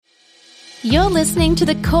You're listening to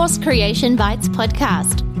the Course Creation Bites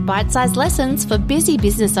podcast, bite-sized lessons for busy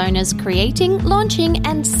business owners creating, launching,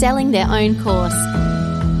 and selling their own course.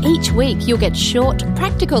 Each week, you'll get short,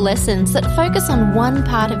 practical lessons that focus on one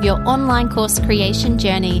part of your online course creation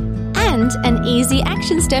journey and an easy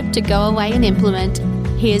action step to go away and implement.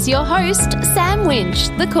 Here's your host, Sam Winch,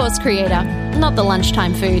 the course creator, not the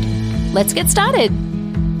lunchtime food. Let's get started.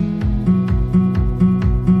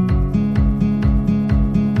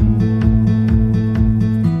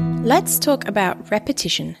 Let's talk about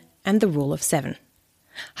repetition and the rule of 7.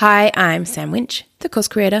 Hi, I'm Sam Winch, the course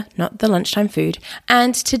creator, not the lunchtime food,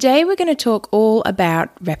 and today we're going to talk all about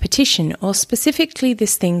repetition, or specifically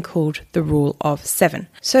this thing called the rule of 7.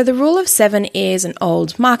 So the rule of 7 is an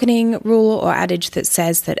old marketing rule or adage that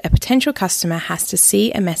says that a potential customer has to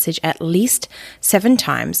see a message at least 7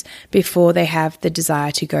 times before they have the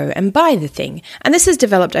desire to go and buy the thing. And this has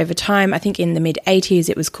developed over time. I think in the mid-80s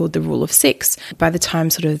it was called the rule of 6. By the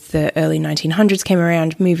time sort of the early 1900s came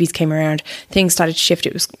around, movies came around, things started to shift.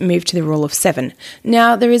 It was moved to the rule of 7.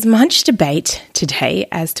 Now, there is much debate today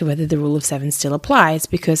as to whether the rule of 7 still applies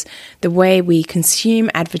because the way we consume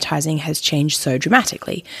advertising has changed so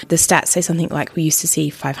dramatically. The stats say something like we used to see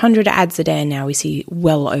 500 ads a day and now we see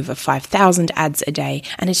well over 5,000 ads a day,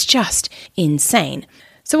 and it's just insane.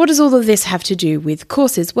 So what does all of this have to do with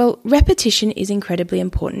courses? Well, repetition is incredibly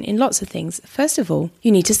important in lots of things. First of all,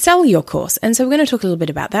 you need to sell your course. And so we're going to talk a little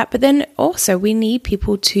bit about that. But then also we need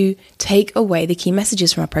people to take away the key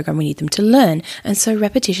messages from our program. We need them to learn. And so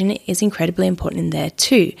repetition is incredibly important in there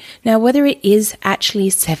too. Now, whether it is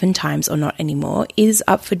actually 7 times or not anymore is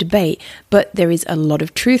up for debate. But there is a lot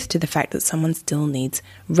of truth to the fact that someone still needs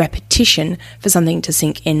repetition for something to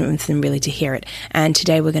sink in with them, really to hear it. And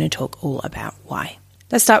today we're going to talk all about why.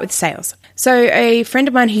 Let's start with sales. So a friend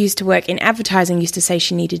of mine who used to work in advertising used to say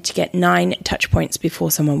she needed to get 9 touch points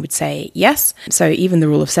before someone would say yes. So even the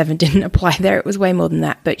rule of 7 didn't apply there. It was way more than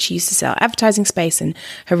that. But she used to sell advertising space, and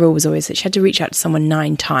her rule was always that she had to reach out to someone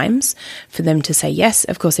 9 times for them to say yes.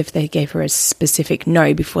 Of course, if they gave her a specific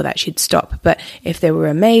no before that, she'd stop. But if there were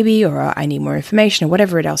a maybe or a I need more information or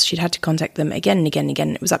whatever else, she'd have to contact them again and again and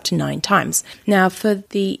again. It was up to 9 times. Now, for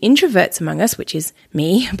the introverts among us, which is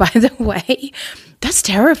me, by the way, that's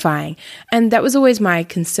terrifying. And that was always my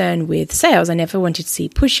concern with sales. I never wanted to see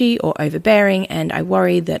pushy or overbearing, and I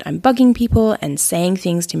worry that I'm bugging people and saying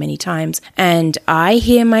things too many times. And I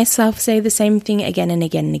hear myself say the same thing again and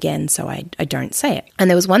again and again, so I don't say it. And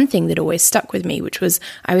there was one thing that always stuck with me, which was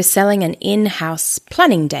I was selling an in-house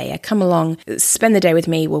planning day. I come along, spend the day with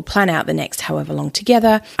me, we'll plan out the next however long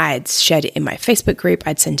together. I had shared it in my Facebook group.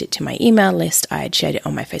 I'd sent it to my email list. I had shared it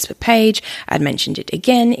on my Facebook page. I'd mentioned it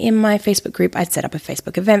again in my Facebook group. I'd set up a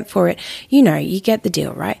Facebook event for it. You know, you get the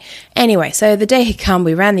deal, right? Anyway, so the day had come,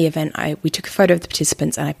 we ran the event, we took a photo of the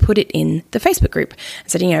participants and I put it in the Facebook group. I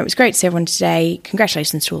said, it was great to see everyone today.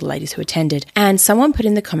 Congratulations to all the ladies who attended. And someone put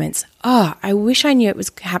in the comments, I wish I knew it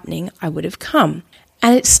was happening. I would have come.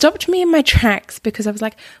 And it stopped me in my tracks because I was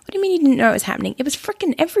like, what do you mean you didn't know it was happening? It was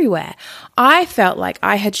freaking everywhere. I felt like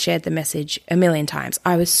I had shared the message a million times.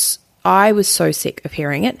 I was so sick of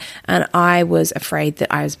hearing it, and I was afraid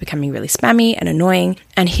that I was becoming really spammy and annoying.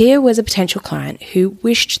 And here was a potential client who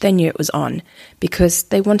wished they knew it was on because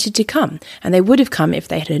they wanted to come, and they would have come if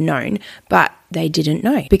they had known, but they didn't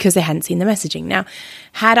know because they hadn't seen the messaging. Now,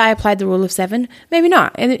 had I applied the rule of 7? Maybe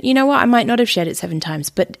not. And you know what? I might not have shared it 7 times,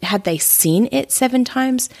 but had they seen it 7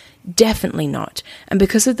 times? Definitely not. And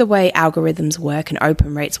because of the way algorithms work and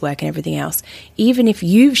open rates work and everything else, even if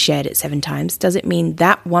you've shared it 7 times, does it mean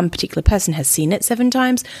that one particular person has seen it 7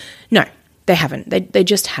 times? No. They haven't. They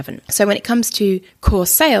just haven't. So when it comes to course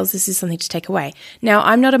sales, this is something to take away. Now,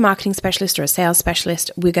 I'm not a marketing specialist or a sales specialist.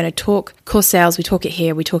 We're going to talk course sales. We talk it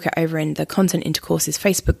here. We talk it over in the Content into Courses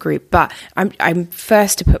Facebook group. But I'm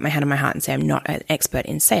first to put my hand on my heart and say I'm not an expert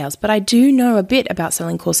in sales. But I do know a bit about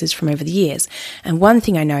selling courses from over the years. And one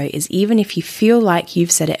thing I know is even if you feel like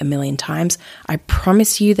you've said it a million times, I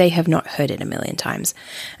promise you they have not heard it a million times.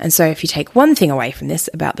 And so if you take one thing away from this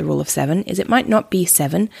about the rule of 7 is it might not be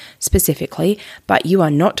 7 specifically, but you are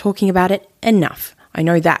not talking about it enough. I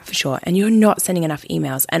know that for sure. And you're not sending enough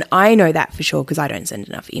emails. And I know that for sure because I don't send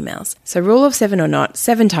enough emails. So rule of 7 or not,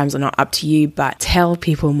 7 times or not, up to you, but tell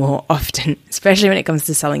people more often, especially when it comes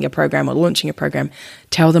to selling a program or launching a program.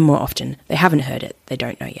 Tell them more often. They haven't heard it. They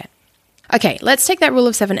don't know yet. Okay, let's take that rule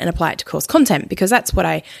of 7 and apply it to course content, because that's what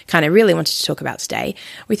I kind of really wanted to talk about today.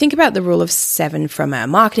 We think about the rule of 7 from a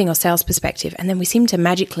marketing or sales perspective, and then we seem to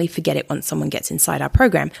magically forget it once someone gets inside our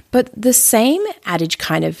program. But the same adage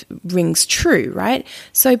kind of rings true, right?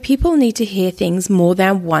 So people need to hear things more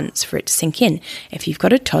than once for it to sink in. If you've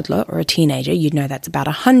got a toddler or a teenager, you'd know that's about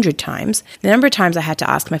 100 times. The number of times I had to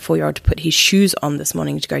ask my 4-year-old to put his shoes on this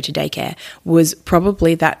morning to go to daycare was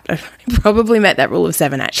probably met that rule of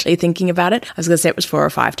 7, actually, thinking about it. I was going to say it was 4 or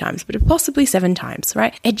 5 times, but possibly 7 times,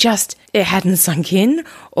 right? It hadn't sunk in,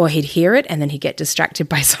 or he'd hear it and then he'd get distracted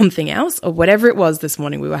by something else, or whatever it was this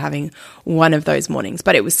morning. We were having one of those mornings,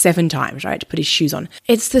 but it was 7 times, right, to put his shoes on.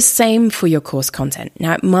 It's the same for your course content.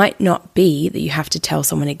 Now, it might not be that you have to tell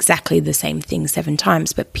someone exactly the same thing 7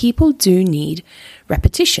 times, but people do need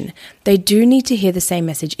repetition. They do need to hear the same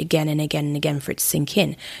message again and again and again for it to sink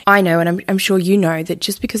in. I know, and I'm sure you know, that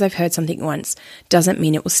just because I've heard something once doesn't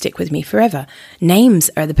mean it will stick with me forever. Names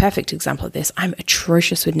are the perfect example of this. I'm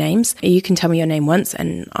atrocious with names. You can tell me your name once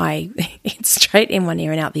and it's straight in one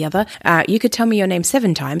ear and out the other. You could tell me your name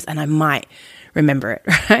 7 times and I might remember it,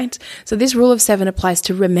 right? So this rule of 7 applies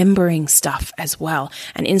to remembering stuff as well.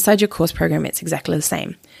 And inside your course program, it's exactly the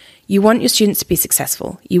same. You want your students to be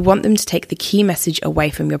successful. You want them to take the key message away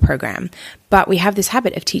from your program. But we have this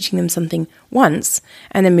habit of teaching them something once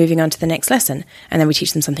and then moving on to the next lesson. And then we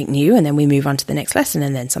teach them something new and then we move on to the next lesson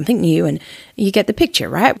and then something new. And you get the picture,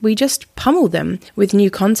 right? We just pummel them with new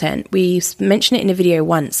content. We mention it in a video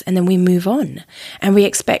once and then we move on. And we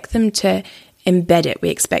expect them to embed it. We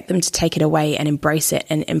expect them to take it away and embrace it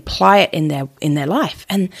and apply it in their life.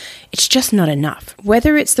 And it's just not enough.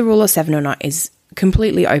 Whether it's the rule of 7 or not is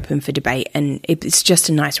completely open for debate, and it's just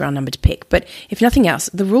a nice round number to pick. But if nothing else,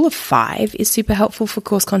 the rule of 5 is super helpful for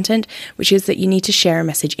course content, which is that you need to share a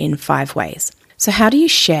message in 5 ways. So how do you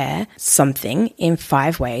share something in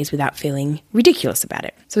 5 ways without feeling ridiculous about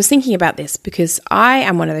it? So I was thinking about this because I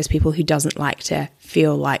am one of those people who doesn't like to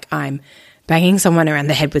feel like I'm banging someone around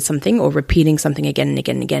the head with something or repeating something again and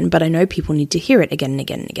again and again, but I know people need to hear it again and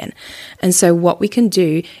again and again. And so what we can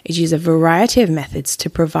do is use a variety of methods to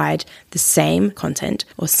provide the same content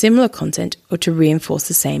or similar content or to reinforce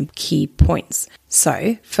the same key points.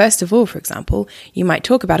 So first of all, for example, you might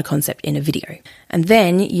talk about a concept in a video, and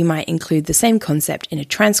then you might include the same concept in a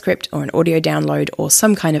transcript or an audio download or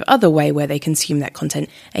some kind of other way where they consume that content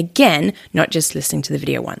again, not just listening to the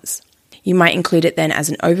video once. You might include it then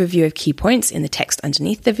as an overview of key points in the text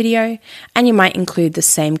underneath the video, and you might include the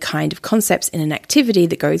same kind of concepts in an activity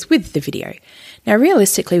that goes with the video. Now,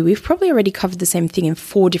 realistically, we've probably already covered the same thing in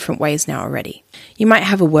 4 different ways now already. You might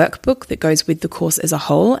have a workbook that goes with the course as a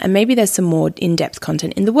whole, and maybe there's some more in-depth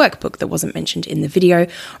content in the workbook that wasn't mentioned in the video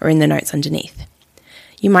or in the notes underneath.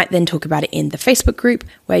 You might then talk about it in the Facebook group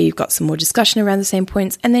where you've got some more discussion around the same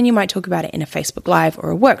points, and then you might talk about it in a Facebook Live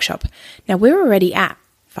or a workshop. Now, we're already at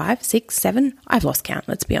 5, 6, 7, I've lost count,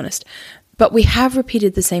 let's be honest. But we have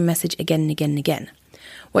repeated the same message again and again and again.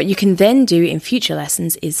 What you can then do in future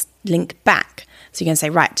lessons is link back. So you can say,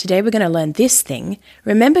 right, today we're going to learn this thing.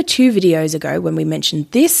 Remember 2 videos ago when we mentioned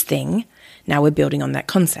this thing, now we're building on that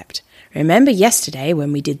concept. Remember yesterday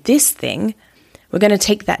when we did this thing, we're going to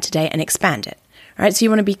take that today and expand it. All right, so you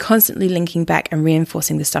want to be constantly linking back and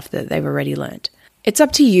reinforcing the stuff that they've already learned. It's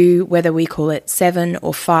up to you whether we call it 7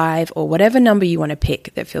 or 5 or whatever number you want to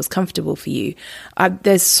pick that feels comfortable for you.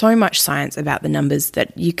 There's so much science about the numbers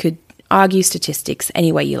that you could argue statistics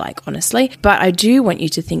any way you like, honestly. But I do want you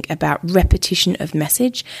to think about repetition of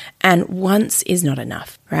message, and once is not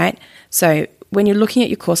enough, right? So when you're looking at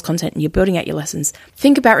your course content and you're building out your lessons,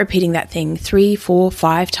 think about repeating that thing 3, 4,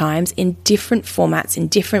 5 times in different formats, in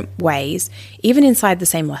different ways, even inside the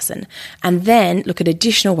same lesson. And then look at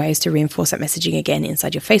additional ways to reinforce that messaging again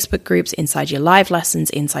inside your Facebook groups, inside your live lessons,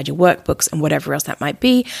 inside your workbooks, and whatever else that might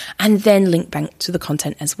be. And then link back to the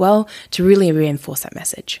content as well to really reinforce that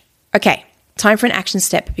message. Okay. Time for an action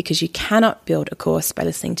step, because you cannot build a course by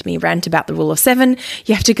listening to me rant about the rule of 7.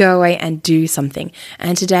 You have to go away and do something.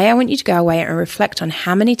 And today I want you to go away and reflect on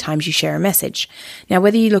how many times you share a message. Now,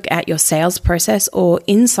 whether you look at your sales process or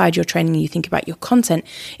inside your training, you think about your content,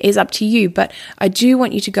 is up to you. But I do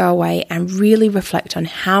want you to go away and really reflect on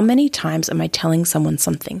how many times am I telling someone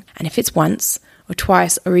something? And if it's once, or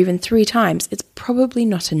twice, or even 3 times, it's probably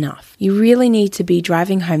not enough. You really need to be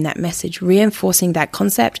driving home that message, reinforcing that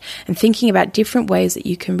concept, and thinking about different ways that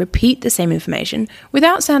you can repeat the same information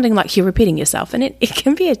without sounding like you're repeating yourself. And it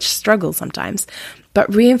can be a struggle sometimes,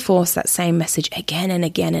 but reinforce that same message again and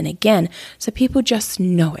again and again so people just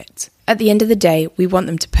know it. At the end of the day, we want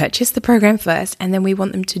them to purchase the program first, and then we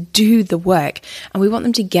want them to do the work, and we want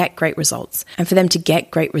them to get great results. And for them to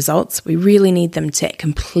get great results, we really need them to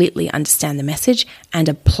completely understand the message and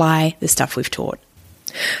apply the stuff we've taught.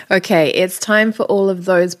 Okay, it's time for all of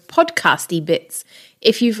those podcasty bits.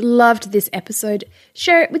 If you've loved this episode,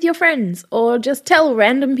 share it with your friends or just tell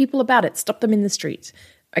random people about it. Stop them in the street.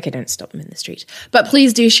 Okay, don't stop them in the street. But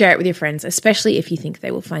please do share it with your friends, especially if you think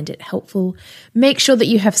they will find it helpful. Make sure that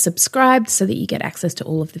you have subscribed so that you get access to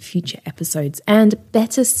all of the future episodes. And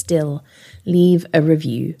better still, leave a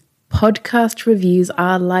review. Podcast reviews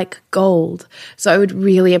are like gold. So I would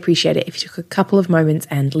really appreciate it if you took a couple of moments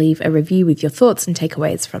and leave a review with your thoughts and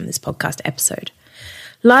takeaways from this podcast episode.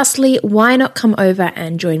 Lastly, why not come over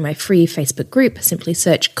and join my free Facebook group? Simply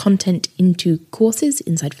search Content Into Courses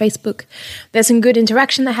inside Facebook. There's some good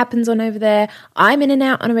interaction that happens on over there. I'm in and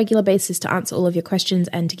out on a regular basis to answer all of your questions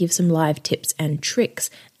and to give some live tips and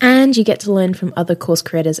tricks. And you get to learn from other course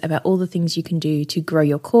creators about all the things you can do to grow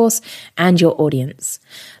your course and your audience.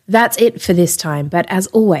 That's it for this time, but as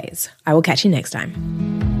always, I will catch you next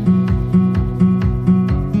time.